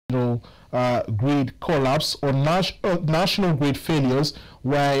grid collapse or national grid failures,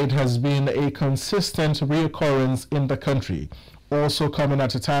 where it has been a consistent reoccurrence in the country. Also coming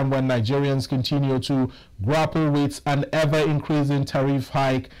at a time when Nigerians continue to grapple with an ever-increasing tariff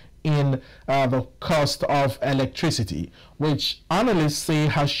hike in the cost of electricity, which analysts say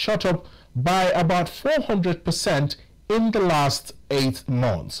has shot up by about 400% in the last 8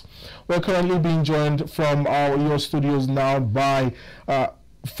 months. We're currently being joined from your studios now by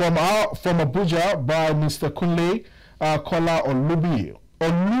from Abuja by Mr. Kunle Kola Olubiyo,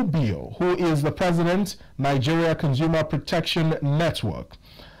 who is the president, Nigeria Consumer Protection Network.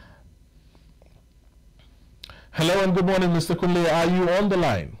 Hello and good morning, Mr. Kunle. Are you on the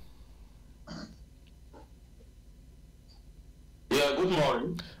line? Yeah, good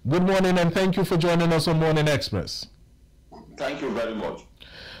morning. Good morning, and thank you for joining us on Morning Express. Thank you very much.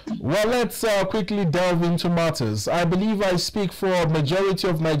 Well, let's quickly delve into matters. I believe I speak for a majority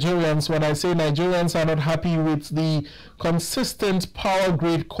of Nigerians when I say Nigerians are not happy with the consistent power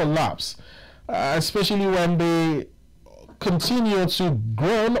grid collapse, especially when they continue to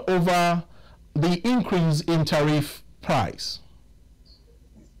groan over the increase in tariff price.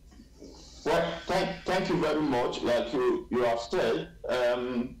 Well, thank you very much. Like you have said,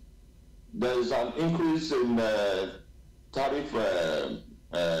 there is an increase in tariff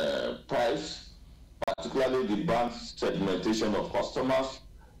price, particularly the band segmentation of customers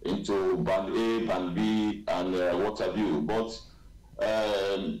into band A, band B, and what have you. But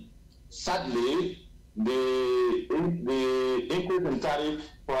sadly, the increase in tariff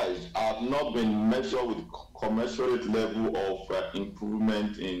price have not been measured with commensurate level of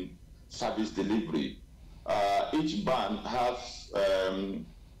improvement in service delivery. Each band has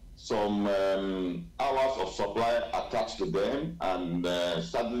some hours of supply attached to them, and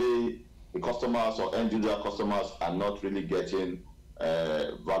sadly the customers or end user customers are not really getting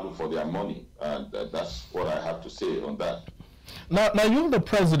value for their money, and that's what I have to say on that. Now you're the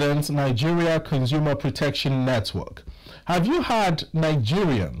president, Nigeria Consumer Protection Network. Have you had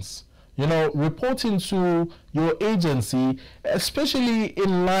Nigerians, reporting to your agency, especially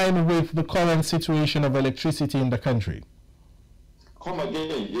in line with the current situation of electricity in the country? Come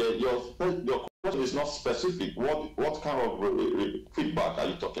again. Your question is not specific. What kind of feedback are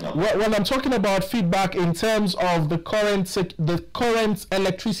you talking about? Well, I'm talking about feedback in terms of the current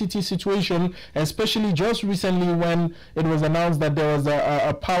electricity situation, especially just recently when it was announced that there was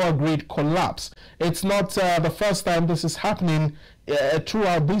a power grid collapse. It's not the first time this is happening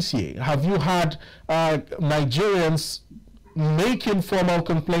throughout this year. Have you had Nigerians making formal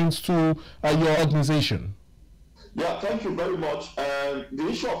complaints to your organization? Yeah, thank you very much. The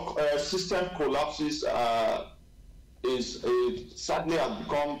issue of system collapses sadly has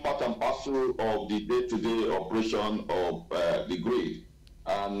become part and parcel of the day-to-day operation of the grid,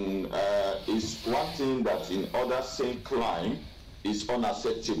 and it's one thing that in other same climb is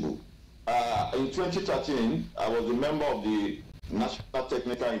unacceptable. In 2013, I was a member of the National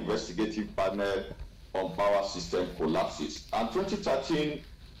Technical Investigative Panel on Power System Collapses, and 2013,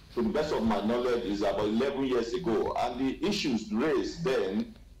 to the best of my knowledge, is about 11 years ago, and the issues raised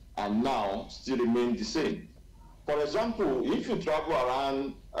then and now still remain the same. For example, if you travel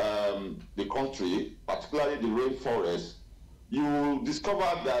around the country, particularly the rainforest, you will discover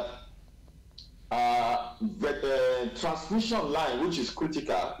that the transmission line, which is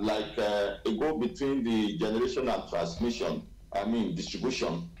critical, like a go between the generation and transmission,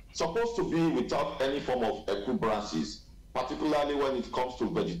 distribution, supposed to be without any form of equibrances, particularly when it comes to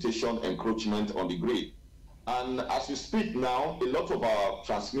vegetation encroachment on the grid. And as we speak now, a lot of our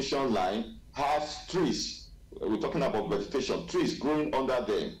transmission line has trees. We're talking about vegetation, trees growing under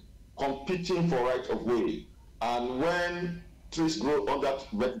them, competing for right of way. And when trees grow under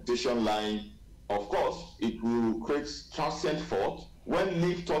vegetation line, of course, it will create transient fault. When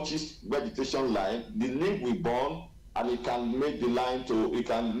leaf touches vegetation line, the leaf will burn, and it can make the line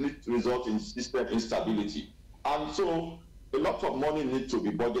result in system instability. And so a lot of money needs to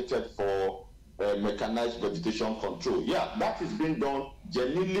be budgeted for mechanized vegetation control. Yeah, that is being done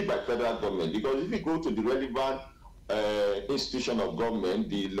genuinely by federal government, because if you go to the relevant institution of government,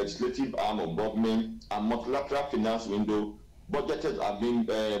 the legislative arm of government and multilateral finance window, funds are being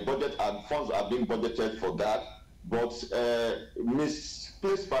budgeted for that, but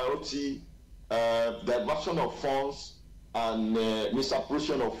misplaced priority, diversion of funds, and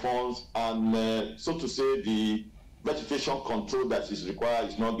misappropriation of funds, and so to say, the vegetation control that is required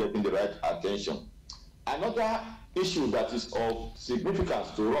is not getting the right attention. Another issue that is of significance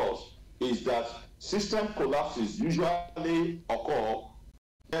to us is that system collapses usually occur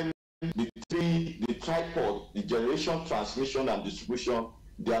when the tripod, the generation, transmission, and distribution,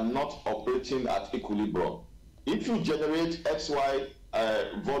 they are not operating at equilibrium. If you generate XY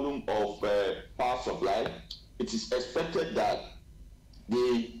volume of power supply, it is expected that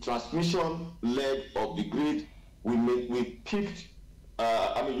the transmission leg of the grid will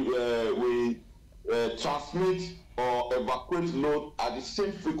transmit or evacuate load at the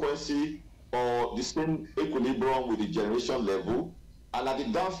same frequency or the same equilibrium with the generation level. And at the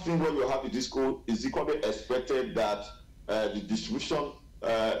downstream where you have the disco, is equally expected that the distribution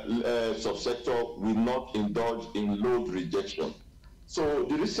subsector will not indulge in load rejection. So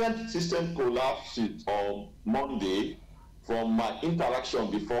the recent system collapse on Monday, from my interaction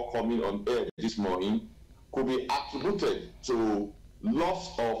before coming on air this morning, could be attributed to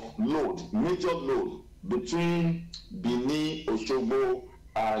loss of load, major load, between Benin, Osogbo,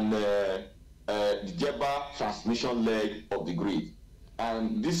 and the Jeba transmission leg of the grid.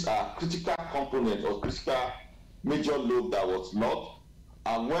 And these are critical components or critical major load that was lost.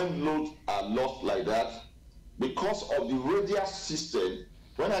 And when loads are lost like that, because of the radial system,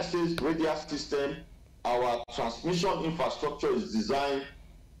 when I say radial system, our transmission infrastructure is designed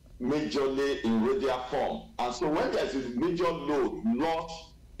majorly in radial form. And so when there's a major load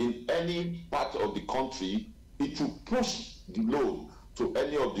lost in any part of the country, it will push the load to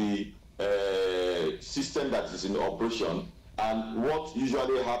any of the system that is in operation. And what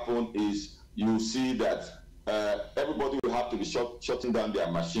usually happens is you see that everybody will have to be shutting down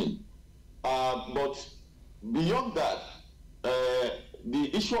their machine. But beyond that,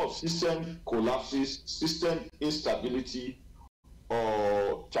 the issue of system collapses, system instability,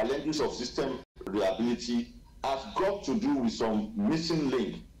 or challenges of system reliability has got to do with some missing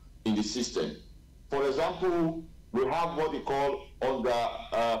link in the system. For example, we have what they call under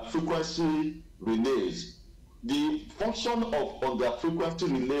frequency relays. The function of under frequency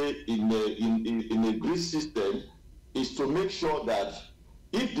relay in a grid system is to make sure that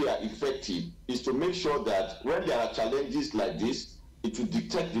if they are effective, is to make sure that when there are challenges like this, it will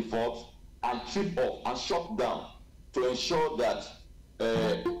detect the fault and trip off and shut down to ensure that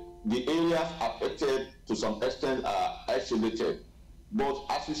the areas affected to some extent are isolated. But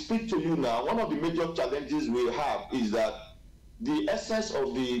as we speak to you now, one of the major challenges we have is that the essence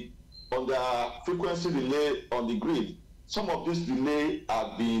of the under frequency relay on the grid, some of these relay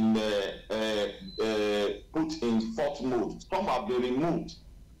have been put in fault mode. Some have been removed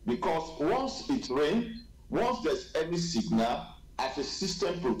because once it rains, once there's any signal, as a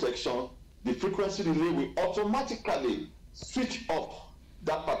system protection, the frequency relay will automatically switch off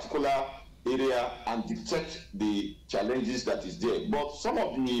that particular area and detect the challenges that is there. But some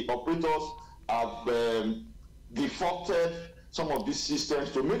of the operators have defaulted some of these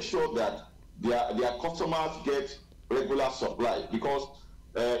systems to make sure that their customers get regular supply, because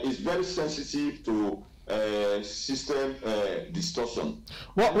it's very sensitive to system distortion.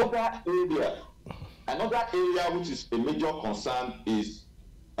 Another area which is a major concern is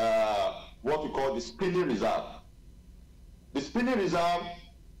what we call the spinning reserve. The spinning reserve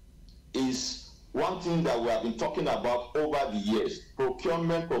is one thing that we have been talking about over the years.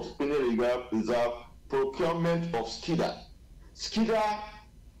 Procurement of spinning reserve, procurement of skidder. Skidder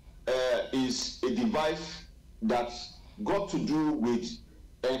is a device that's got to do with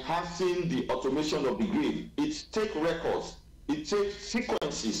enhancing the automation of the grid. It takes records, it takes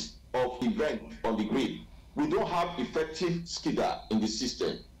sequences of events on the grid. We don't have effective skidder in the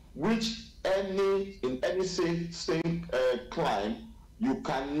system, which in any same climb, you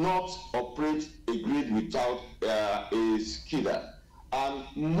cannot operate a grid without a skidder. And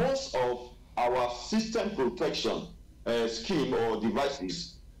most of our system protection scheme or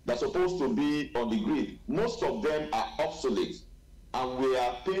devices that's supposed to be on the grid, most of them are obsolete, and we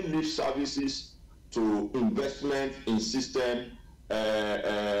are paying lip services to investment in system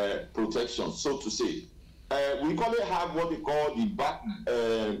protection, so to say. We currently have what we call the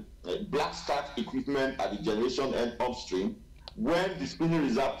black start equipment at the generation end upstream. When the spinning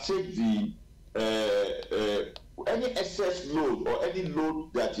reserve takes the any excess load or any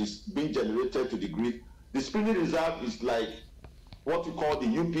load that is being generated to the grid, the spinning reserve is like what we call the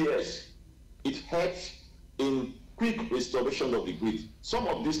UPS. It helps in quick restoration of the grid. Some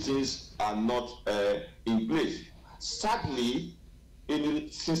of these things are not in place. Sadly,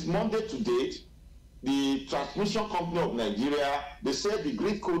 since Monday to date, the transmission company of Nigeria, they said the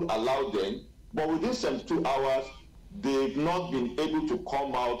grid code allowed them, but within 72 hours, they've not been able to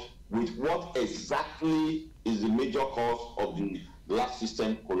come out with what exactly is the major cause of the last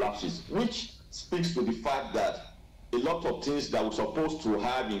system collapses, which speaks to the fact that a lot of things that we're supposed to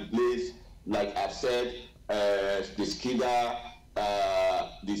have in place, like I said, the skidder,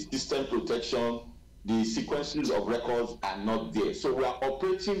 the system protection, the sequences of records are not there. So we are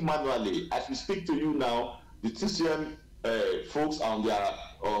operating manually. As we speak to you now, the TCM folks are on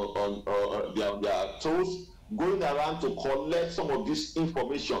their toes, going around to collect some of this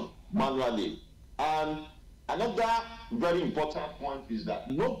information manually. And another very important point is that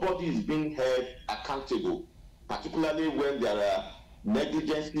nobody is being held accountable, particularly when there are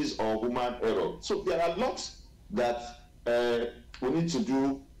negligences or human error. So there are lots that we need to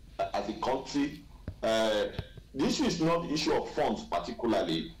do as a country. The issue is not the issue of funds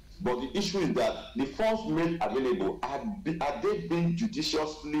particularly, but the issue is that the funds made available, are they being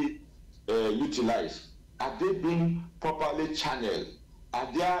judiciously utilized? Are they being properly channeled? Are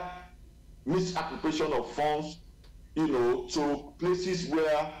there misappropriation of funds, to places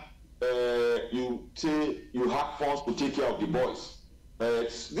where you say you have funds to take care of the boys?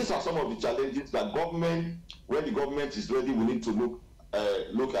 These are some of the challenges that government, when the government is ready, we need to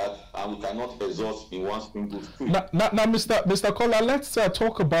look at, and we cannot exhaust in one single street. Now, Mr. Kola, let's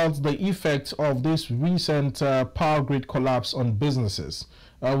talk about the effect of this recent power grid collapse on businesses.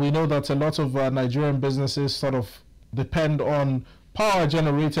 We know that a lot of Nigerian businesses sort of depend on power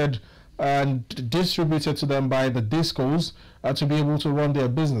generated and distributed to them by the discos to be able to run their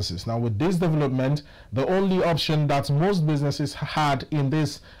businesses. Now, with this development, the only option that most businesses had in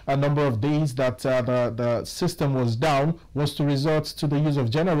this number of days that the system was down was to resort to the use of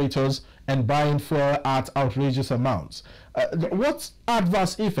generators and buying fuel at outrageous amounts. What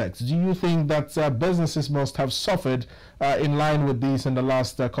adverse effects do you think that businesses must have suffered in line with this in the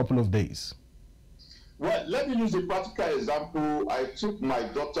last couple of days? Well, let me use a practical example. I took my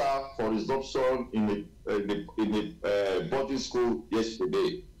daughter for resumption in a boarding school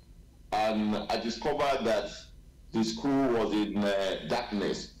yesterday, and I discovered that the school was in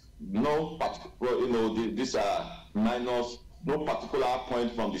darkness. No particular, these are minors. No particular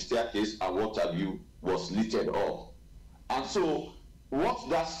point from the staircase and what have you was lit up. And so, what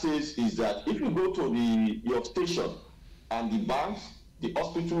that says is that if you go to your station and the banks, the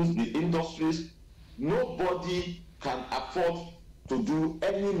hospitals, the industries, nobody can afford to do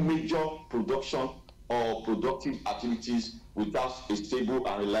any major production or productive activities without a stable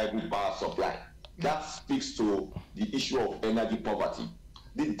and reliable power supply. That speaks to the issue of energy poverty.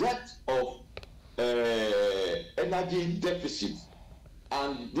 The depth of energy deficit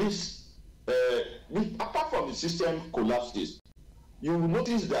and this, apart from the system collapses, you will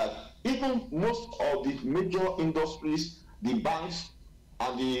notice that even most of the major industries, the banks,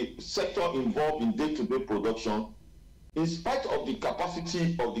 and the sector involved in day-to-day production, in spite of the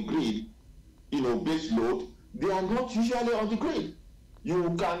capacity of the grid, base load, they are not usually on the grid.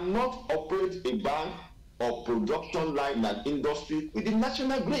 You cannot operate a bank or production line in an industry with the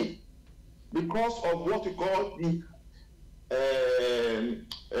national grid because of what we call the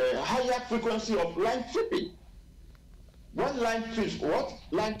higher frequency of line tripping. When line trips, what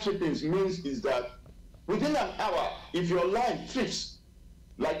line tripping means is that within an hour, if your line trips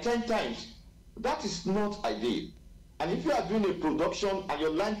like 10 times, that is not ideal. And if you are doing a production and your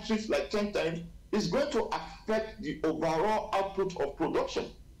line trips like 10 times, it's going to affect the overall output of production.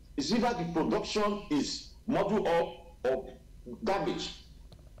 It's either the production is muddled up or damaged.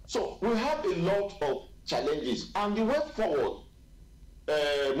 So we have a lot of challenges, and the way forward,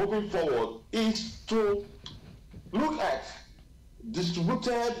 moving forward, is to look at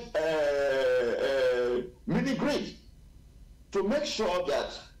distributed mini grid to make sure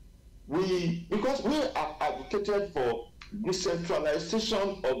that because we have advocated for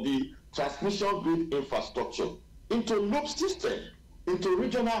decentralization of the transmission grid infrastructure into loop system, into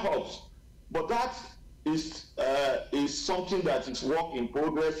regional hubs, but that is something that is work in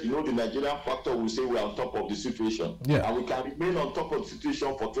progress. The Nigerian factor will say we are on top of the situation, and we can remain on top of the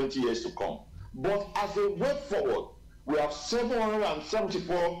situation for 20 years to come. But as a way forward, we have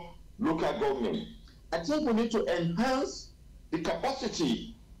 774 local governments. I think we need to enhance the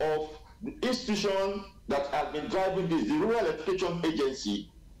capacity of the institution that has been driving this, the Rural Electrification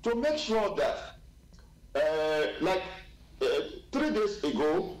Agency, to make sure that, 3 days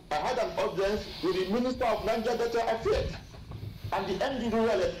ago, I had an audience with the Minister of Niger Delta Affairs and the MD Rural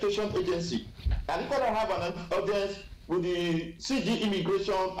Electrification Agency. And we're going to have an audience with the CG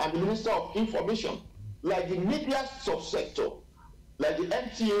Immigration and the Minister of Information, like the media subsector, like the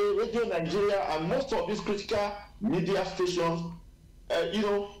MTA, Radio Nigeria, and most of these critical media stations.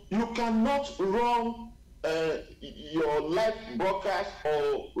 You cannot run your live broadcast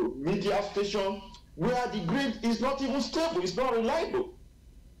or media station where the grid is not even stable, it's not reliable.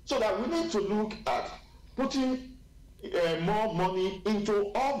 So that we need to look at putting more money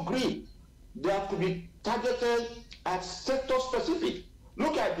into off-grid that could be targeted at sector specific.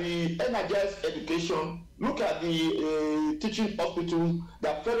 Look at the NHS education. Look at the teaching hospitals.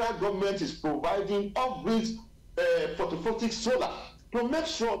 The federal government is providing off-grid photovoltaic solar to make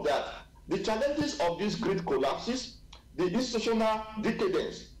sure that the challenges of these grid collapses, the institutional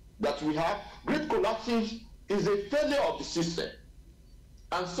decadence that we have, grid collapses is a failure of the system.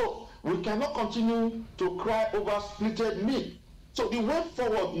 And so we cannot continue to cry over splitted meat. So the way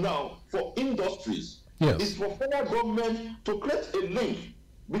forward now for industries is for federal government to create a link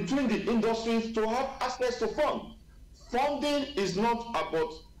between the industries to have access to funds. Funding is not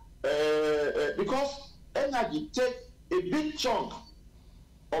about, because energy takes a big chunk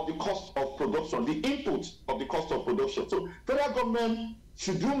of the cost of production, the input of the cost of production. So federal government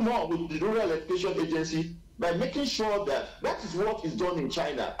should do more with the Rural Electrification Agency by making sure that that is what is done in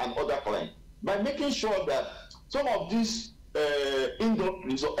China and other clients, by making sure that some of these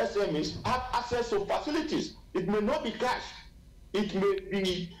industries or SMEs have access to facilities. It may not be cash, it may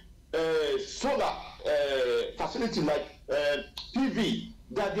be solar facility like PV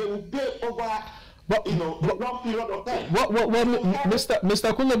that they will pay over a long period of time.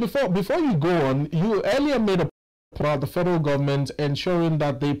 Mr. Kunle, before you go on, you earlier made a about the federal government ensuring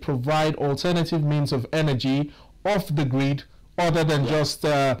that they provide alternative means of energy off the grid other than just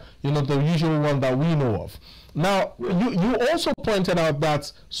the usual one that we know of. Now, you also pointed out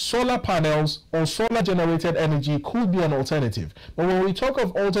that solar panels or solar generated energy could be an alternative. But when we talk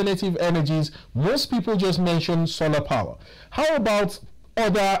of alternative energies, most people just mention solar power. How about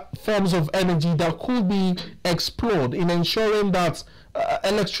other forms of energy that could be explored in ensuring that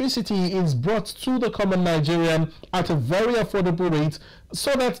electricity is brought to the common Nigerian at a very affordable rate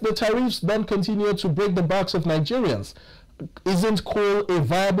so that the tariffs don't continue to break the backs of Nigerians? Isn't coal a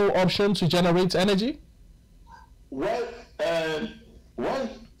viable option to generate energy? Well,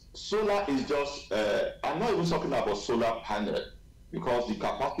 solar is just, I'm not even talking about solar panel, because the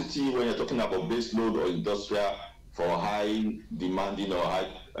capacity when you're talking about base load or industrial for high demanding or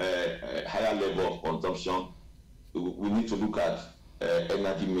higher level of consumption, we need to look at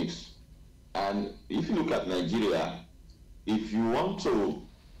energy mix. And if you look at Nigeria, if you want to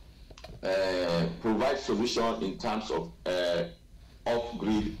provide solution in terms of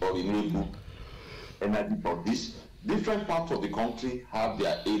off-grid or renewable energy for this, different parts of the country have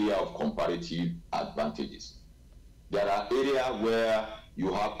their area of comparative advantages. There are areas where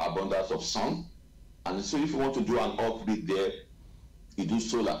you have abundance of sun, and so if you want to do an off-grid there, you do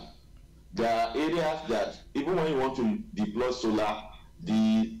solar. There are areas that even when you want to deploy solar,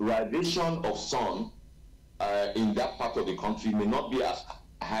 the radiation of sun in that part of the country may not be as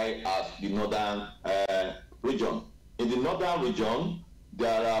high as the northern region. In the northern region,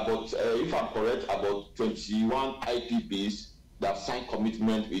 there are about, if I'm correct, about 21 IPPs that signed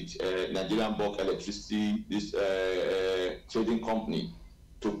commitment with Nigerian Bulk Electricity, this trading company,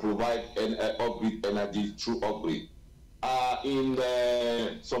 to provide off-grid energy through off-grid. In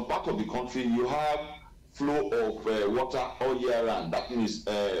some part of the country, you have flow of water all year round. That means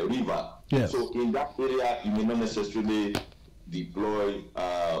river. Yes. So in that area, you may not necessarily deploy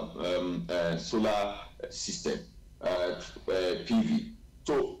solar system, PV.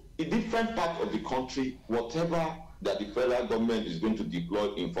 So in different parts of the country, whatever that the federal government is going to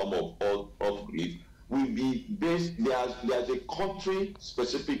deploy in form of off-grid will be based, there's a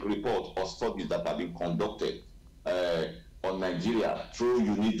country-specific report or studies that have been conducted on Nigeria through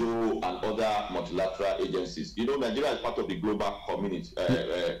UNIDO and other multilateral agencies. You know, Nigeria is part of the global community,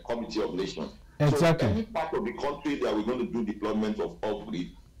 committee of nations. Exactly. So any part of the country that we're going to do deployment of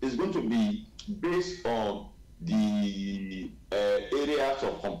off-grid is going to be based on the areas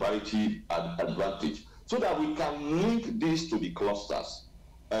of comparative advantage, so that we can link this to the clusters.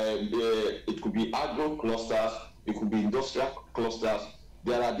 It could be agro clusters, it could be industrial clusters.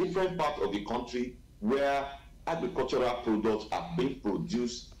 There are different parts of the country where agricultural products are being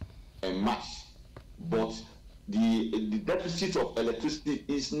produced en masse, but the deficit of electricity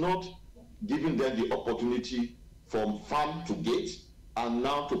is not giving them the opportunity from farm to gate, and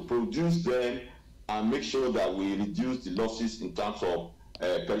now to produce them and make sure that we reduce the losses in terms of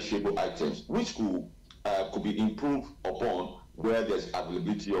perishable items, which could be improved upon where there's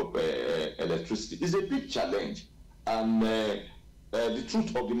availability of electricity. It's a big challenge, and the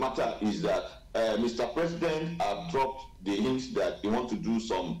truth of the matter is that Mr. President has dropped the hint that he wants to do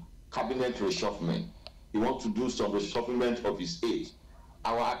some cabinet reshufflement. He wants to do some reshufflement of his aides.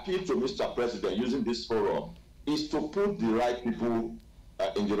 Our appeal to Mr. President using this forum is to put the right people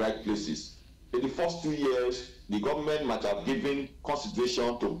in the right places. In the first 2 years, the government might have given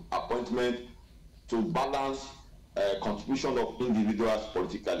consideration to appointment to balance contribution of individuals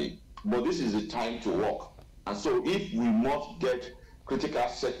politically. But this is the time to work. And so if we must get critical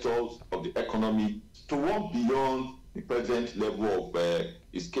sectors of the economy to work beyond the present level of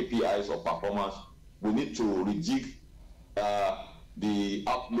its KPIs or performance. We need to rejig the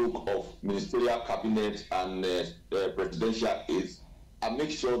outlook of ministerial cabinet and presidential aides and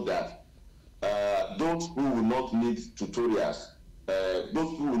make sure that those who will not need tutorials,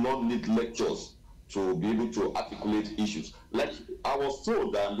 those who will not need lectures to be able to articulate issues. Like I was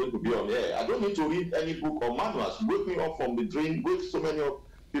told that I'm going to be on air. I don't need to read any book or manuals. Wake me up from the dream, wake so many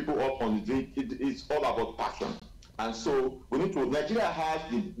people up on the dream. It's all about passion. And so we need to, Nigeria has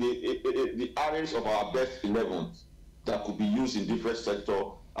the areas of our best 11 that could be used in different sectors.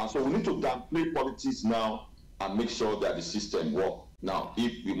 And so we need to downplay politics now and make sure that the system works. Now,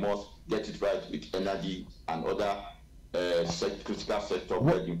 if we must get it right with energy and other critical sector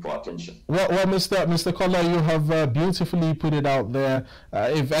begging for attention. Well, Mr. Kola, you have beautifully put it out there.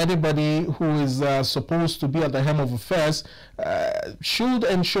 If anybody who is supposed to be at the helm of affairs should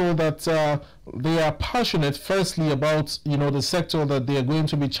ensure that they are passionate, firstly, about the sector that they are going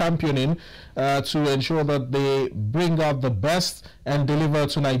to be championing, to ensure that they bring out the best and deliver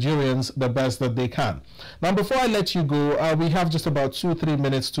to Nigerians the best that they can. Now, before I let you go, we have just about 2-3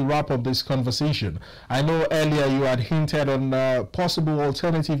 minutes to wrap up this conversation. I know earlier you had hinted on possible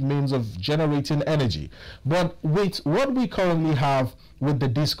alternative means of generating energy, but with what we currently have with the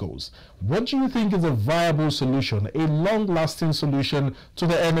discos, what do you think is a viable solution, a long-lasting solution to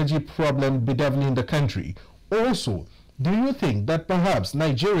the energy problem bedeviling the country? Also, do you think that perhaps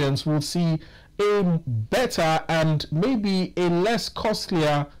Nigerians will see a better and maybe a less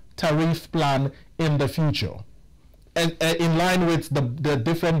costlier tariff plan in the future, in line with the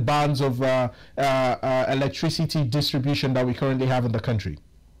different bands of electricity distribution that we currently have in the country?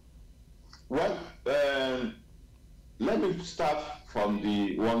 Well, let me start from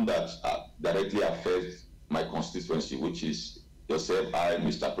the one that directly affects my constituency, which is yourself, I,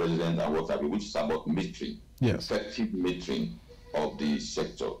 Mr. President, and what have you, which is about metering, yes, effective metering of the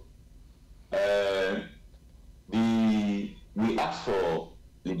sector. We asked for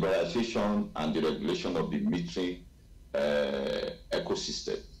liberalization and deregulation of the metering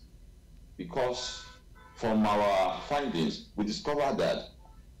ecosystem because from our findings, we discovered that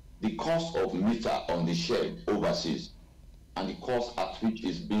the cost of meter on the shelf overseas and the cost at which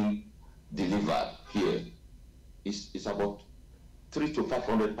it's being delivered here is about 300% to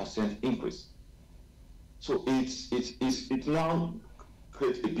 500% increase. So it now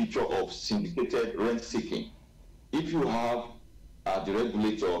creates a picture of syndicated rent seeking. If you have the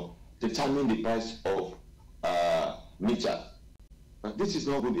regulator determine the price of meters, but this is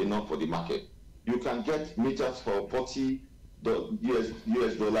not good enough for the market. You can get meters for $40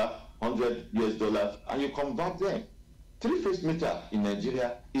 US dollar, $100 US dollars, and you convert them. Three-phase meter in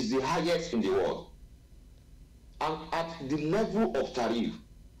Nigeria is the highest in the world. And at the level of tariff,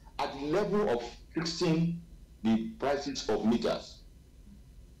 at the level of fixing the prices of meters,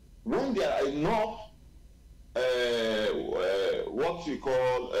 when there are enough what we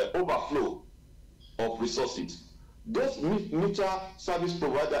call overflow of resources, those meter service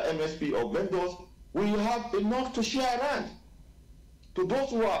provider, MSP or vendors, will have enough to share around to those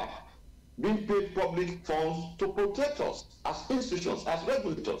who are being paid public funds to protect us as institutions, as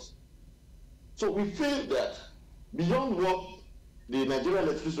regulators. So we feel that beyond what the Nigeria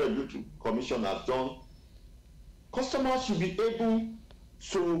Electricity Regulatory Commission has done, customers should be able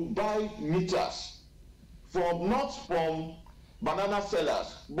to buy meters not from banana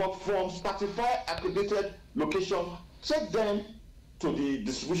sellers, but from certified accredited locations. Take them to the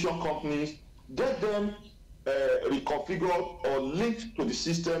distribution companies, get them reconfigured or linked to the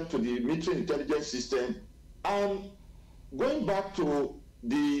system, to the metering intelligence system. And going back to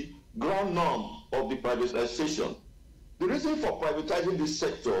the ground norm of the privatization, the reason for privatizing this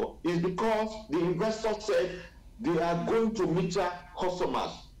sector is because the investors said they are going to meter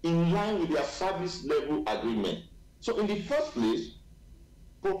customers in line with their service level agreement. So in the first place,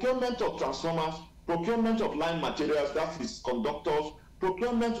 procurement of transformers, procurement of line materials, that is conductors,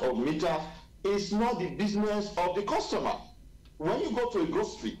 procurement of meters, is not the business of the customer. When you go to a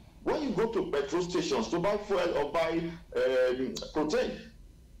grocery, when you go to petrol stations to buy fuel or buy protein,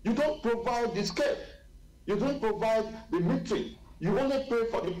 you don't provide the scale, you don't provide the metering, you only pay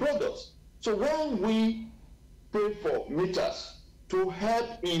for the products. So when we pay for meters to help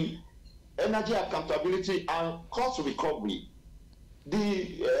in energy accountability and cost recovery,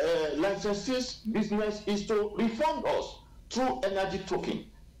 the licensee's business is to refund us through energy token.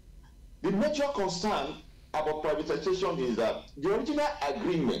 The major concern about privatization is that the original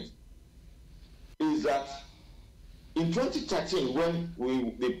agreement is that in 2013,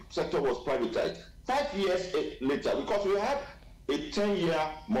 when the sector was privatized, 5 years later, because we had a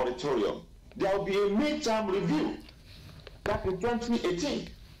 10-year moratorium. There will be a midterm review. Back in 2018,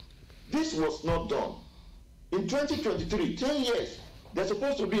 this was not done. In 2023, 10 years, there's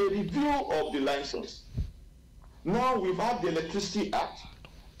supposed to be a review of the license. Now we've had the Electricity Act.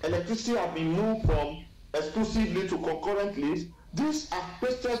 Electricity has been moved from exclusively to concurrent lease. This has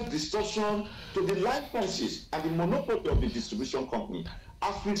created distortion to the licenses and the monopoly of the distribution company.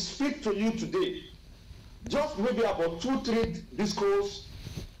 As we speak to you today, just maybe about 2-3 discos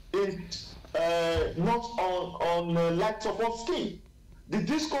in not on light support scheme. The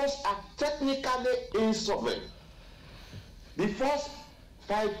discos are technically insolvent. The first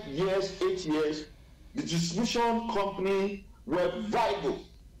 5 years, 8 years, the distribution company were viable.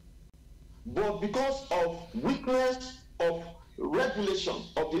 But because of weakness of regulation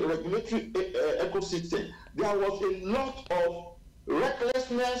of the regulatory ecosystem, there was a lot of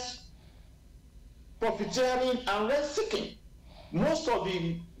recklessness, profiteering, and rent seeking. Most of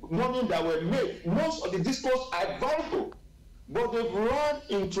the money that were made, most of the discos are viable, but they've run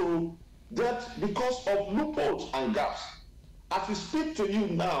into debt because of loopholes and gaps. As we speak to you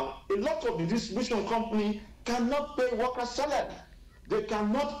now, a lot of the distribution company cannot pay workers' salary. They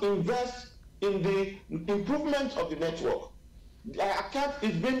cannot invest in the improvement of the network. Their account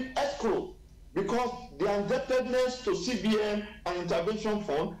is being escrowed because their indebtedness to CBN and intervention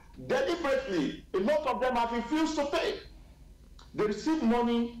fund, deliberately, a lot of them have refused to pay. They received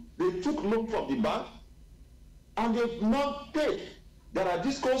money, they took loan from the bank, and they've not paid. There are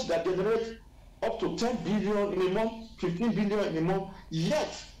discos that generate up to 10 billion in a month, 15 billion in a month,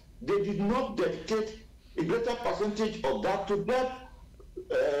 yet they did not dedicate a greater percentage of that to debt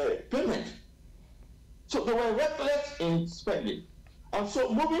payment. So they were reckless in spending. And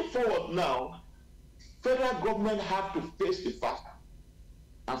so moving forward now, federal government have to face the fact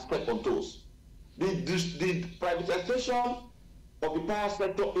and step on toes. The privatization of the power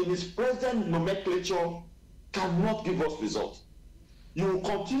sector in its present nomenclature cannot give us results. You will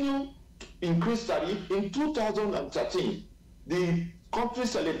continue to increase tariff. In 2013, the country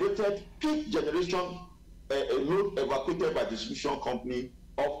celebrated peak generation load evacuated by distribution company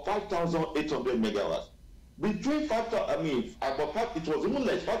of 5,800 megawatts. Between 5,000, it was even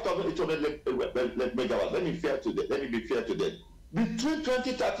less, 5,800 megawatts. Let me be fair to them. Between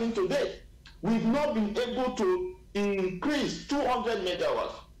 2013 to date, we've not been able to increase 200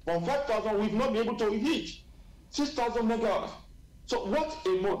 megawatts. From 5,000, we've not been able to reach 6,000 megawatts. So what a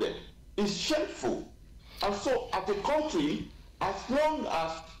model is shameful. And so as a country, as long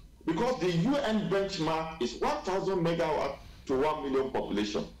as, because the UN benchmark is 1,000 megawatts to 1 million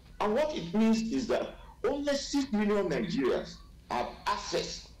population. And what it means is that only 6 million Nigerians have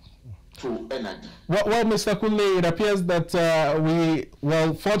access to energy. Well, Mr. Kunle, it appears that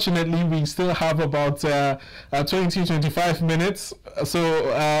fortunately, we still have about 20-25 minutes.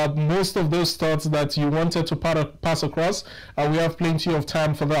 So most of those thoughts that you wanted to pass across, we have plenty of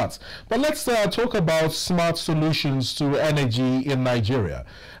time for that. But let's talk about smart solutions to energy in Nigeria.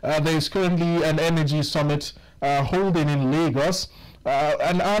 There is currently an energy summit holding in Lagos.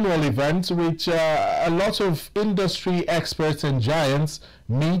 An annual event which a lot of industry experts and giants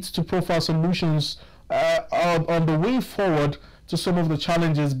meet to profile solutions on the way forward to some of the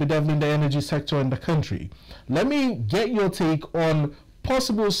challenges bedeviling the energy sector in the country. Let me get your take on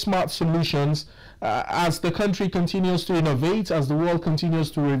possible smart solutions as the country continues to innovate, as the world continues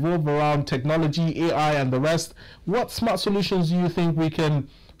to revolve around technology, AI, and the rest. What smart solutions do you think we can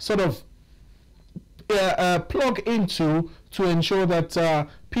sort of plug into to ensure that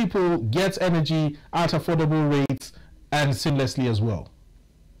people get energy at affordable rates and seamlessly as well?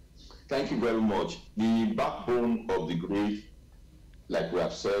 Thank you very much. The backbone of the grid, like we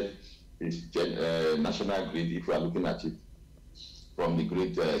have said, is national grid. If we are looking at it from the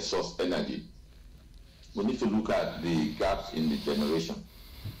grid source energy, we need to look at the gaps in the generation.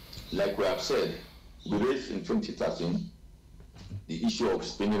 Like we have said, we raised in 2013 the issue of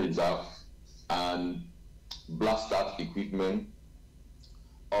spinning reserve and blast out equipment,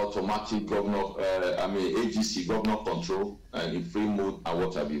 automatic AGC, governor control, in free mode and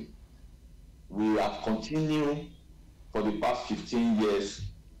what have you. We have continued for the past 15 years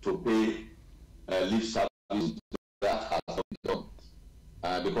to pay lip service. That has not been done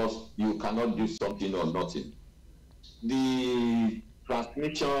because you cannot do something or nothing. The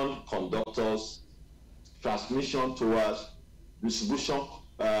transmission conductors, transmission towards distribution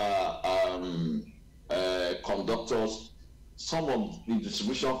conductors, some of the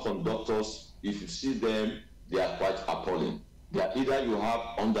distribution conductors, if you see them, they are quite appalling. They are either you have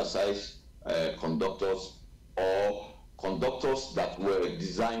undersized conductors or conductors that were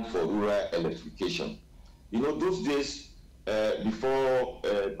designed for rural electrification. You know, those days, before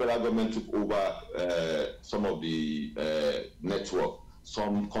federal government took over some of the network,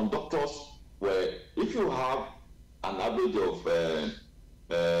 some conductors were, if you have an average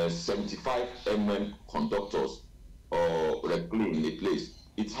of 75 conductors or regularly in a place,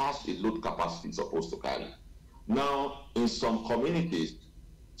 it has a load capacity it's supposed to carry. Now, in some communities,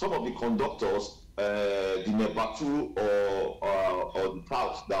 some of the conductors, the NEPA2 or the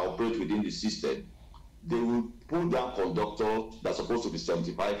touts that operate within the system, they will pull down conductors that's supposed to be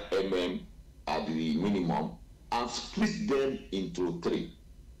 75 at the minimum and split them into 3.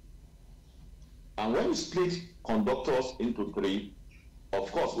 And when you split conductors into 3,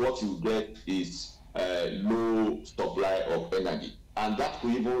 of course, what you get is low supply of energy. And that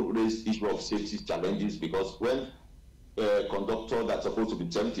could even raise issue of safety challenges, because when a conductor that's supposed to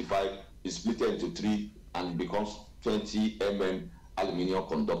be 75 is split into 3 and becomes 20 aluminium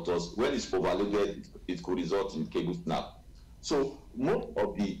conductors, when it's overloaded, it could result in cable snap. So most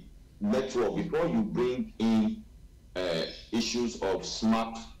of the network, before you bring in issues of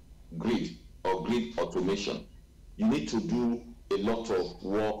smart grid or grid automation, you need to do a lot of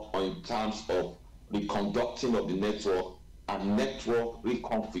work in terms of reconducting of the network and network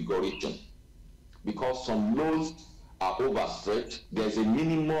reconfiguration, because some loads are overstretched. There's a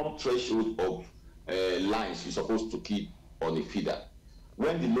minimum threshold of lines you're supposed to keep on a feeder.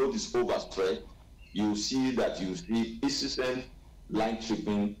 When the load is overstretched, you see that you see incessant line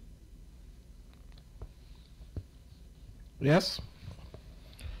tripping. Yes.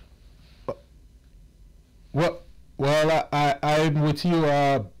 Well, I'm with you,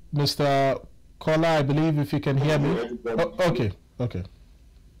 Mr. Kola. I believe if you can hear me. Oh, okay. Okay.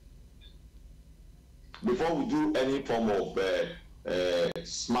 Before we do any form of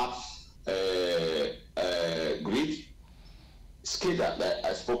smart grid, SCADA that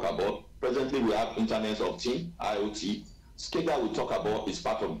I spoke about, presently we have Internet of Things, IoT. SCADA we talk about is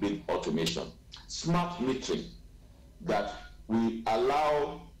part of grid automation. Smart metering, that we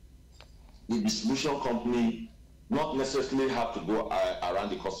allow the distribution company not necessarily have to go around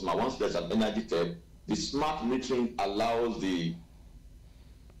the customer. Once there's an energy theft, the smart metering allows the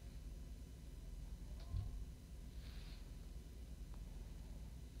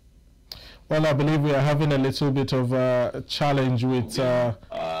Well, I believe we are having a little bit of a challenge with. Well,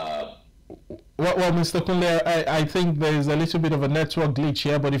 Mr. Kunle, I think there is a little bit of a network glitch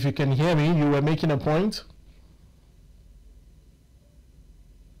here, but if you can hear me, you were making a point.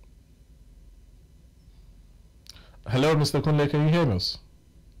 Hello, Mr. Kunle, can you hear us?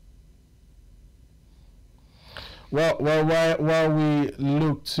 Well, while we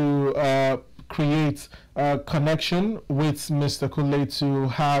look to create a connection with Mr. Kunle to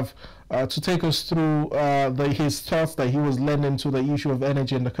have to take us through his thoughts that he was lending to the issue of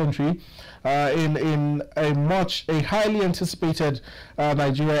energy in the country, in a highly anticipated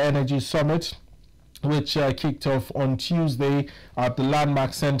Nigeria Energy Summit, which kicked off on Tuesday at the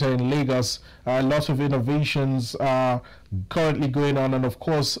Landmark Center in Lagos. A lot of innovations are currently going on, and of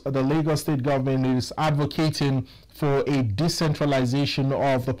course the Lagos state government is advocating for a decentralization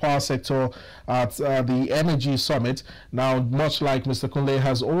of the power sector at the Energy Summit. Now, much like Mr. Kunle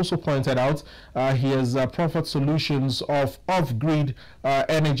has also pointed out, he has proffered solutions of off-grid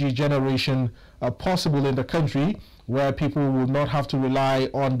energy generation possible in the country, where people will not have to rely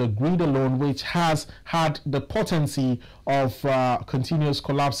on the grid alone, which has had the potency of continuous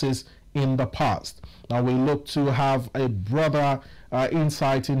collapses in the past. Now we look to have a broader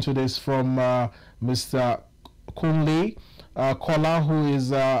insight into this from Mr. Kunle Kola, who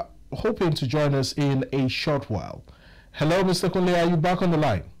is hoping to join us in a short while. Hello, Mr. Kunle, are you back on the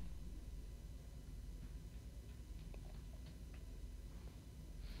line?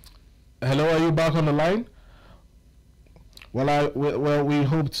 Hello, are you back on the line? Well, we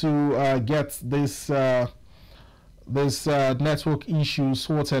hope to get this network issue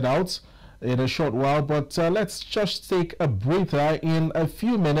sorted out in a short while, but let's just take a breather. In a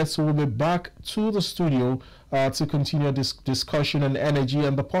few minutes we'll be back to the studio to continue this discussion on energy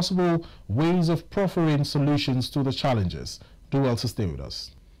and the possible ways of proffering solutions to the challenges. Do well to stay with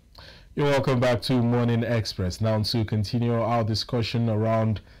us. You're welcome back to Morning Express. Now to continue our discussion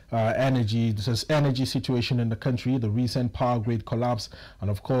around energy, this energy situation in the country, the recent power grid collapse, and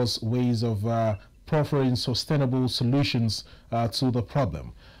of course ways of proffering sustainable solutions to the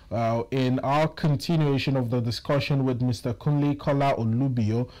problem. In our continuation of the discussion with Mr. Kunle Kola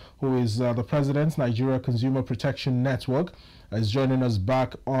Olubiyo, who is the President, Nigeria Consumer Protection Network, is joining us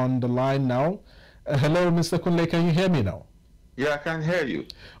back on the line now. Hello, Mr. Kunle, can you hear me now? Yeah, I can hear you.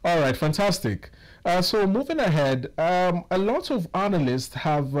 All right, fantastic. So moving ahead, a lot of analysts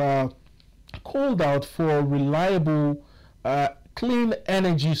have called out for reliable clean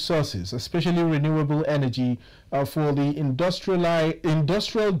energy sources, especially renewable energy, for the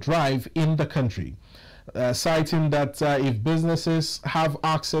industrial drive in the country, citing that if businesses have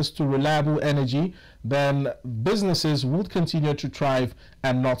access to reliable energy, then businesses would continue to thrive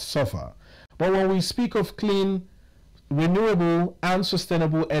and not suffer. But when we speak of clean, renewable and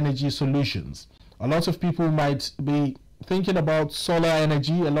sustainable energy solutions, a lot of people might be thinking about solar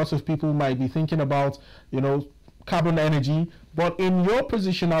energy, a lot of people might be thinking about, carbon energy. But in your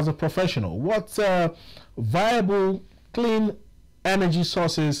position as a professional, what viable clean energy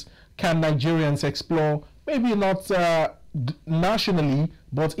sources can Nigerians explore, maybe not nationally,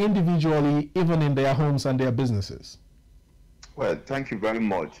 but individually, even in their homes and their businesses? Well, thank you very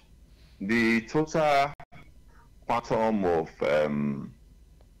much. The total quantum of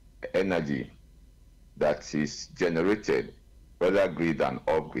energy that is generated, whether grid and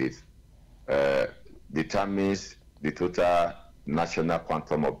off-grid, determines the total national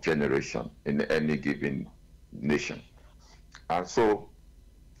quantum of generation in any given nation. And so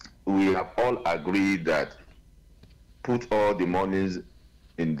we have all agreed that put all the monies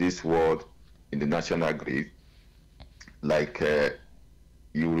in this world in the national grid, like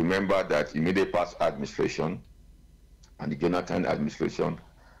you remember that immediate past administration and the Jonathan administration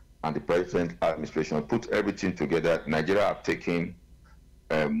and the present administration put everything together. Nigeria have taken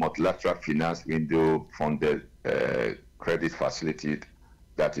a multilateral finance window funded credit facility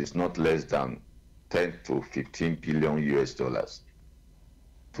that is not less than 10 to 15 billion US dollars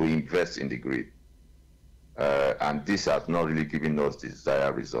to invest in the grid. And this has not really given us the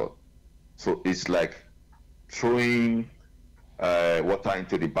desired result. So it's like throwing water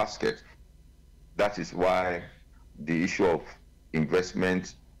into the basket. That is why the issue of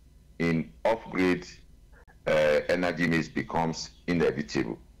investment in off-grid energy needs becomes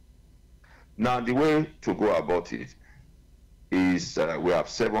inevitable. Now, the way to go about it is we have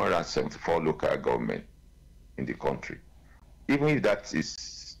 774 local government in the country. Even if that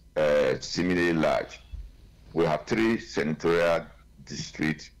is similarly large, we have 3 senatorial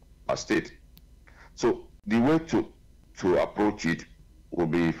districts per state. So the way to approach it will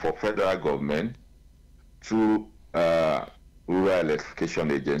be for federal government through Rural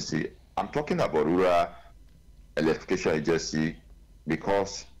Electrification Agency. I'm talking about Rural Electrification Agency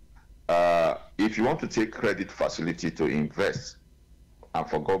because if you want to take credit facility to invest and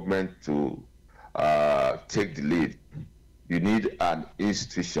for government to take the lead, you need an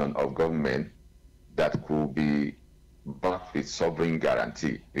institution of government that could be backed with sovereign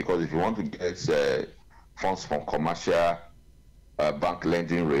guarantee. Because if you want to get funds from commercial bank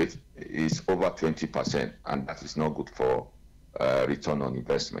lending rate, is over 20%, and that is not good for return on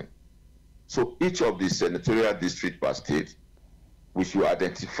investment. So each of the senatorial districts per state, we should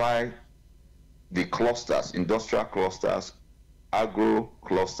identify the clusters, industrial clusters, agro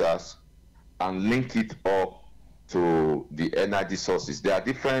clusters, and link it up to the energy sources. There are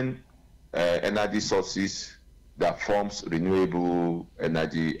different energy sources that forms renewable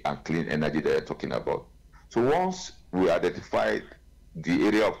energy and clean energy that they're talking about. So once we identify the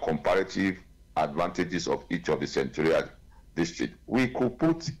area of comparative advantages of each of the senatorial districts, we could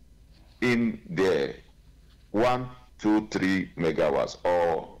put in there 1, 2, 3 megawatts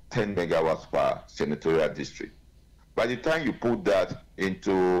or 10 megawatts per senatorial district. By the time you put that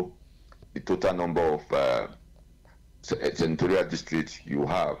into the total number of senatorial districts you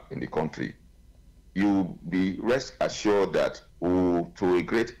have in the country, you be rest assured that to a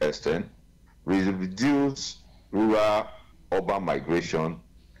great extent will reduce rural urban migration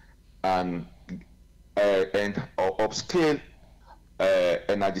and upscale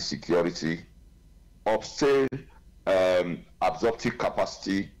energy security, upscale absorptive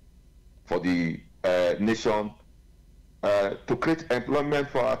capacity for the nation, to create employment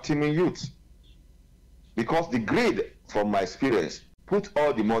for our teeming youth. Because the grid, from my experience, put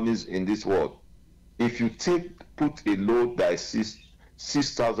all the monies in this world. If you put a load that is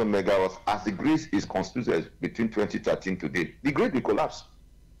 6,000 megawatts, as the grid is constituted between 2013 today, the grid will collapse.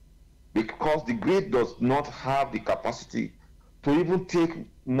 Because the grid does not have the capacity to even take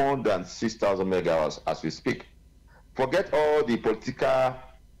more than 6,000 megawatts as we speak. Forget all the political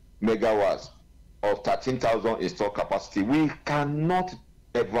megawatts of 13,000 installed capacity. We cannot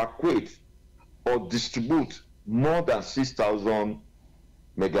evacuate or distribute more than 6,000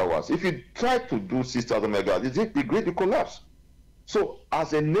 megawatts. If you try to do 6,000 megawatts, the grid will collapse. So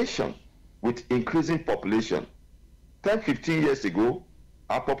as a nation with increasing population, 10, 15 years ago,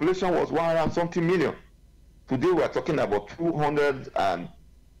 our population was 100 something million. Today we are talking about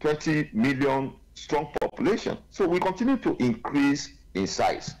 220 million strong population. So we continue to increase in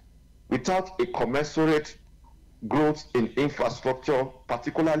size without a commensurate growth in infrastructure,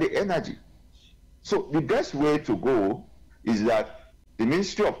 particularly energy. So the best way to go is that the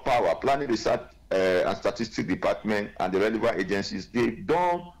Ministry of Power, Planning, Research and Statistics Department and the relevant agencies, they've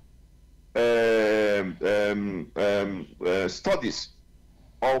done studies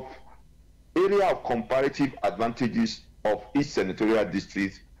of area of comparative advantages of each senatorial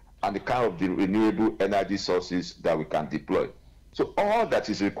district and the kind of the renewable energy sources that we can deploy. So all that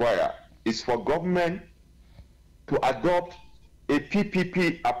is required is for government to adopt a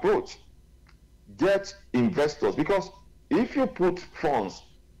PPP approach, get investors, because if you put funds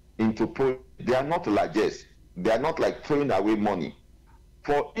into projects, they are not largesse, they are not like throwing away money.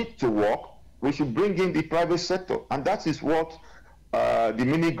 For it to work, we should bring in the private sector, and that is what the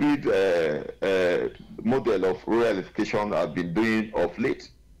mini-grid model of rural electrification have been doing of late,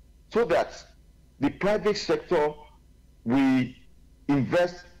 so that the private sector will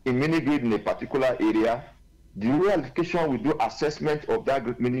invest in mini-grid in a particular area. The rural electrification will do assessment of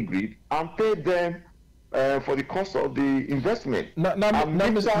that mini-grid and pay them for the cost of the investment. Now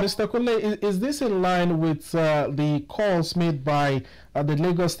Mr. Kunle, is this in line with the calls made by the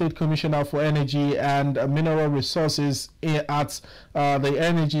Lagos State Commissioner for Energy and Mineral Resources at the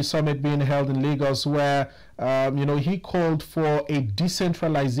Energy Summit being held in Lagos, where he called for a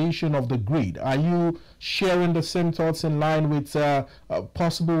decentralization of the grid? Are you sharing the same thoughts in line with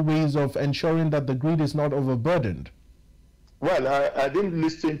possible ways of ensuring that the grid is not overburdened? Well, I didn't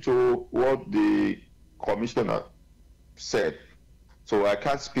listen to what the commissioner said, so I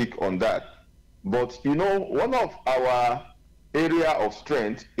can't speak on that. But one of our area of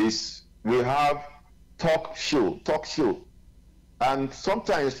strength is we have talk show, and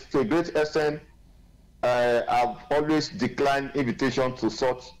sometimes to a great extent I've always declined invitation to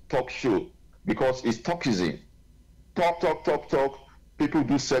such talk show because it's talkism. Talk. People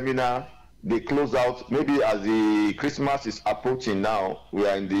do seminar, they close out. Maybe as the Christmas is approaching now, we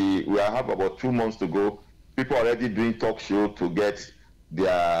have about 2 months to go. People are already doing talk show to get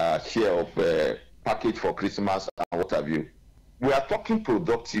their share of package for Christmas and what have you. We are talking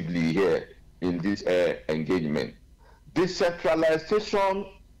productively here in this engagement. Decentralization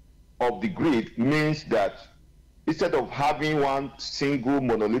of the grid means that instead of having one single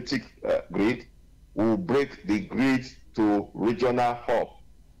monolithic grid, we'll break the grid to regional hub,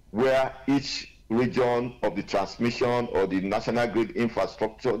 where each region of the transmission or the national grid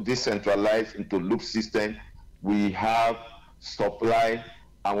infrastructure decentralized into loop system. We have supply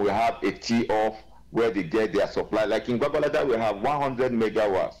and we have a tee-off where they get their supply. Like in Babalada, we have 100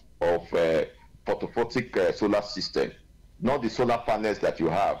 megawatts of photovoltaic solar system, not the solar panels that you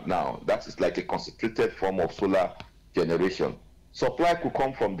have now. That is like a concentrated form of solar generation. Supply could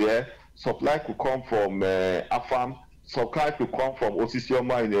come from there. Supply could come from Afam. Supply could come from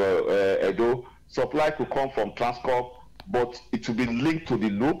Osisioma in Edo. Supply could come from Transcorp, but it will be linked to the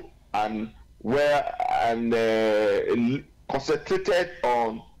loop and concentrated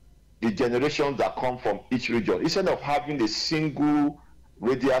on the generations that come from each region, instead of having a single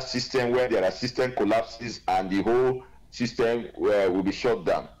radial system where there are system collapses and the whole system will be shut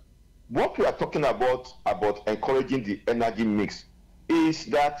down. What we are talking about encouraging the energy mix is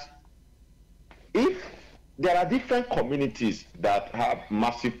that if there are different communities that have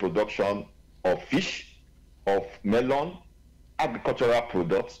massive production of fish, of melon, agricultural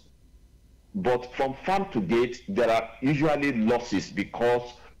products, but from farm to gate, there are usually losses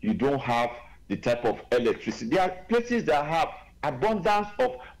because you don't have the type of electricity. There are places that have abundance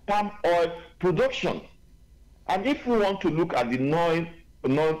of palm oil production. And if we want to look at the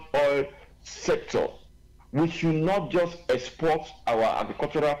non-oil sector, we should not just export our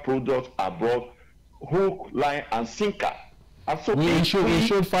agricultural products abroad, hook, line, and sinker. And so we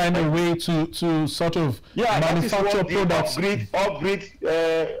should find a way to sort of manufacture products.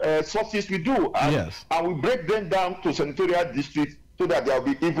 Upgrade sources we do. And, yes. And we break them down to senatorial districts so that there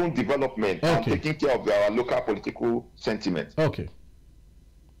will be even development and taking care of our local political sentiment. Okay.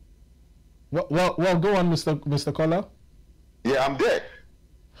 Well, go on, Mr. Kola. Yeah, I'm there.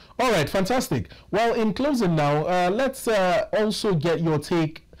 All right, fantastic. Well, in closing now, let's also get your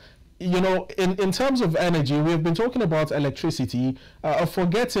take. In terms of energy, we've been talking about electricity,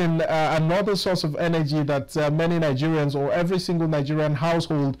 forgetting another source of energy that many Nigerians or every single Nigerian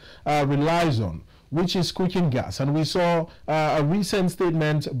household relies on, which is cooking gas. And we saw a recent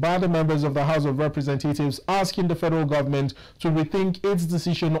statement by the members of the House of Representatives asking the federal government to rethink its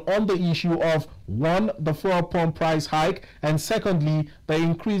decision on the issue of, one, the fuel pump price hike, and secondly, the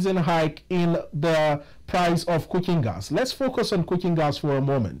increasing hike in the price of cooking gas. Let's focus on cooking gas for a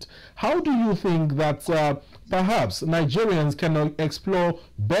moment. How do you think that perhaps Nigerians can explore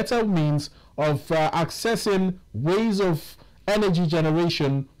better means of accessing ways of energy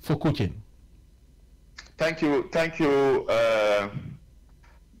generation for cooking? Thank you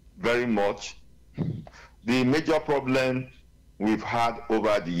very much. The major problem we've had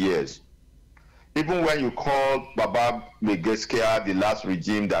over the years, even when you call Baba Megeskia the last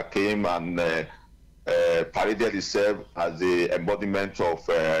regime that came and paraded itself as the embodiment of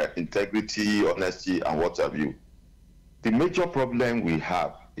integrity, honesty, and what have you, the major problem we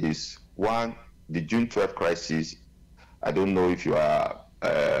have is, one, the June 12 crisis. I don't know if you are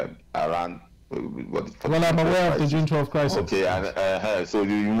around. Well, I'm aware of the June 12 crisis. Okay, and so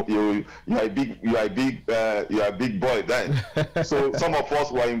you are a big boy then. So some of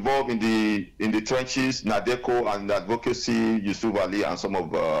us were involved in the trenches, Nadeco and advocacy, Yusuf Ali, and some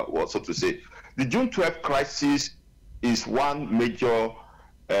of what so to say. The June 12 crisis is one major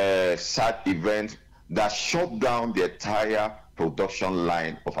sad event that shut down the entire production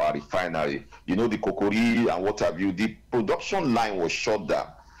line of our refinery. You know, the Kokori and what have you, the production line was shut down.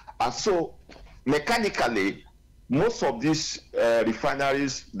 And so mechanically, most of these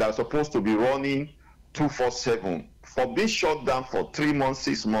refineries that are supposed to be running 24/7, for being shut down for 3 months,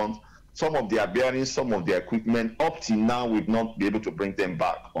 6 months, some of their bearings, some of their equipment, up till now, we've not been able to bring them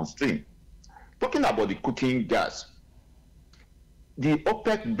back on stream. Talking about the cooking gas, the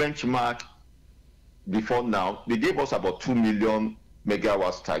OPEC benchmark before now, they gave us about 2 million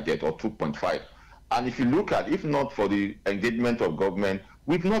megawatts target, or 2.5. And if you look at, if not for the engagement of government,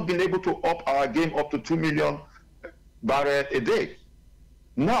 we've not been able to up our game up to 2 million barrels a day.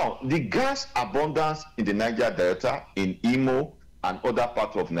 Now, the gas abundance in the Niger Delta, in Imo, and other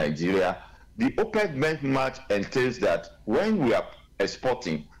parts of Nigeria, the OPEC benchmark entails that when we are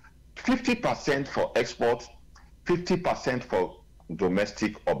exporting, 50% for export, 50% for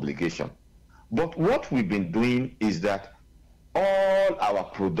domestic obligation. But what we've been doing is that all our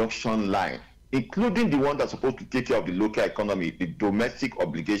production line, including the one that's supposed to take care of the local economy, the domestic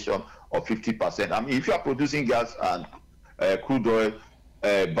obligation of 50%. I mean, if you are producing gas and crude oil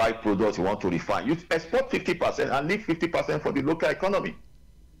byproducts you want to refine, you export 50% and leave 50% for the local economy.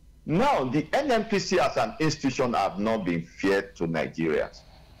 Now, the NNPC as an institution have not been fair to Nigerians,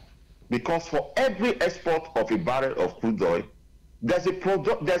 because for every export of a barrel of crude oil, there's a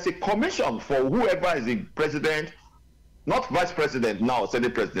commission for whoever is the president, not vice president now,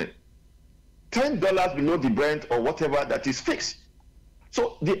 Senate president. $10 below the Brent or whatever that is fixed.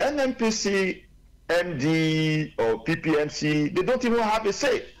 So the NNPC, MD or PPMC, they don't even have a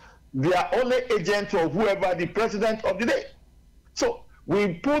say. They are only agents of whoever the president of the day. So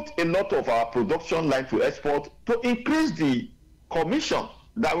we put a lot of our production line to export to increase the commission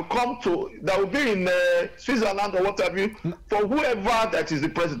that will be in Switzerland or what have you, for whoever that is the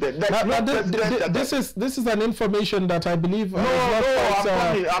president. This is an information that I believe.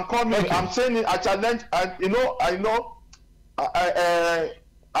 I'm coming. Okay. I'm saying it. I challenge. I've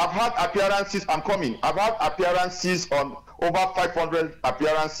had appearances. I'm coming. I've had appearances on over 500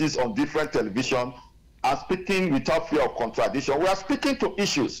 appearances on different television. I'm speaking without fear of contradiction. We are speaking to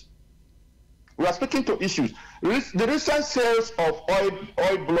issues. The recent sales of oil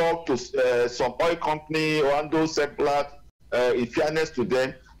block to some oil company, Orlando Seplat, in fairness to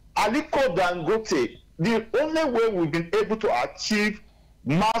them, Aliko Dangote, the only way we've been able to achieve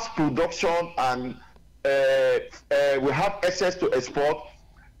mass production and we have access to export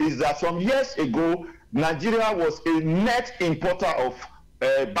is that some years ago, Nigeria was a net importer of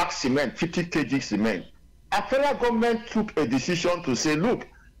bagged cement, 50 kg cement. And federal government took a decision to say, look,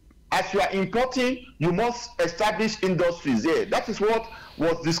 as you are importing, you must establish industries there. That is what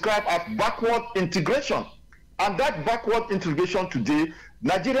was described as backward integration. And that backward integration today,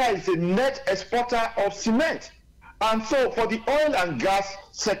 Nigeria is a net exporter of cement. And so for the oil and gas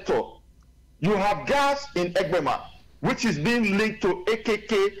sector, you have gas in Egbema, which is being linked to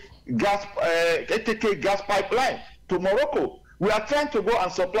AKK gas pipeline to Morocco. We are trying to go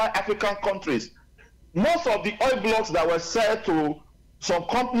and supply African countries. Most of the oil blocks that were sold to some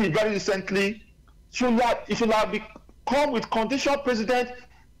company very recently should have come with conditional precedent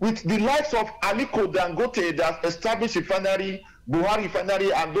with the likes of Aliko Dangote that established refinery, Buhari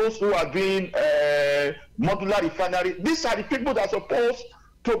refinery, and those who are doing modular refinery. These are the people that are supposed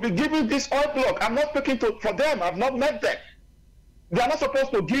to be giving this oil block. I'm not speaking for them. I've not met them. They are not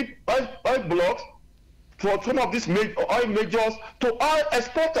supposed to give oil blocks for some of these oil majors to oil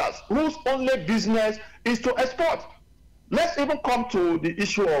exporters whose only business is to export. Let's even come to the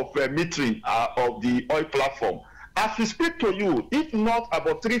issue of metering of the oil platform. As we speak to you, if not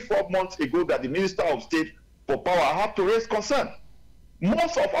about 3-4 months ago that the Minister of State for Power had to raise concern.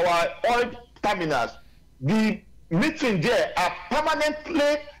 Most of our oil terminals, the metering there are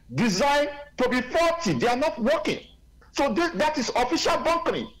permanently designed to be faulty. They are not working. So that is official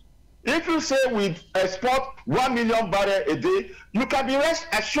bunkering. If you say we export 1 million barrels a day, you can be rest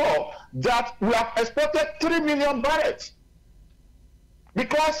assured that we have exported 3 million barrels.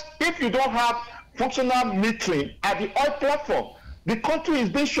 Because if you don't have functional metering at the oil platform, the country is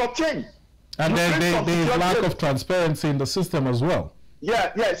being shortchanged. And then there is lack of transparency in the system as well.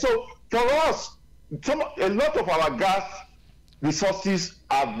 Yeah. So for us, a lot of our gas resources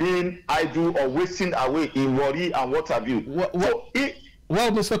are being idle or wasting away in Warri and what have you. Well,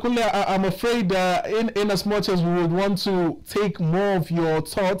 Mr. Kunle, I'm afraid in as much as we would want to take more of your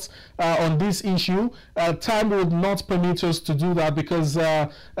thoughts on this issue, time would not permit us to do that because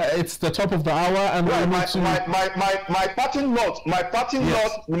it's the top of the hour and we need to... My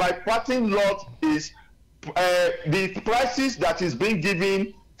parting lot is the prices that is being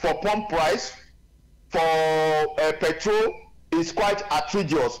given for pump price for petrol is quite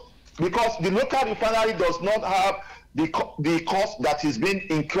outrageous because the local refinery does not have the cost that is being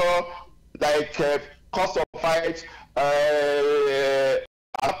incurred, like cost of freight,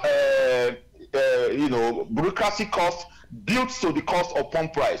 bureaucracy costs built to the cost of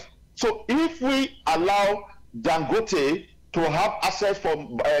pump price. So if we allow Dangote to have access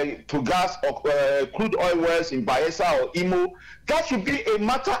to gas or crude oil wells in Bayelsa or Imo, that should be a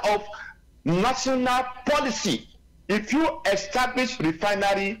matter of national policy. If you establish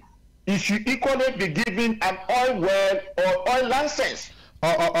refinery, it should equally be given an oil well or oil license.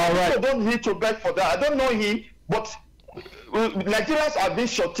 All right. People don't need to beg for that. I don't know him, but Nigerians are being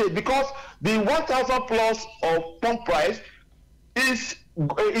shorted because the 1,000 plus of pump price is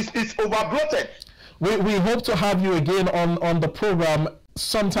overbloated. We hope to have you again on the program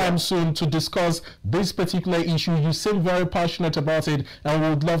sometime soon to discuss this particular issue. You seem very passionate about it and we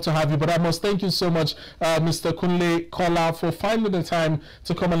would love to have you. But I must thank you so much, Mr. Kunle Kola, for finding the time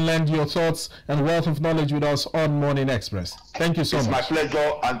to come and lend your thoughts and wealth of knowledge with us on Morning Express. Thank you so much. It's my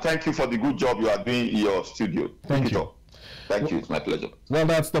pleasure, and thank you for the good job you are doing in your studio. Thank you. Thank you. It's my pleasure. Well,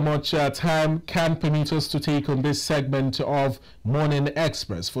 that's the much time can permit us to take on this segment of Morning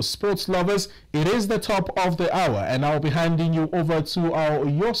Express. For sports lovers, it is the top of the hour, and I'll be handing you over to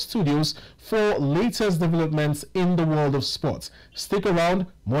your studios for latest developments in the world of sports. Stick around.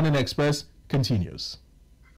 Morning Express continues.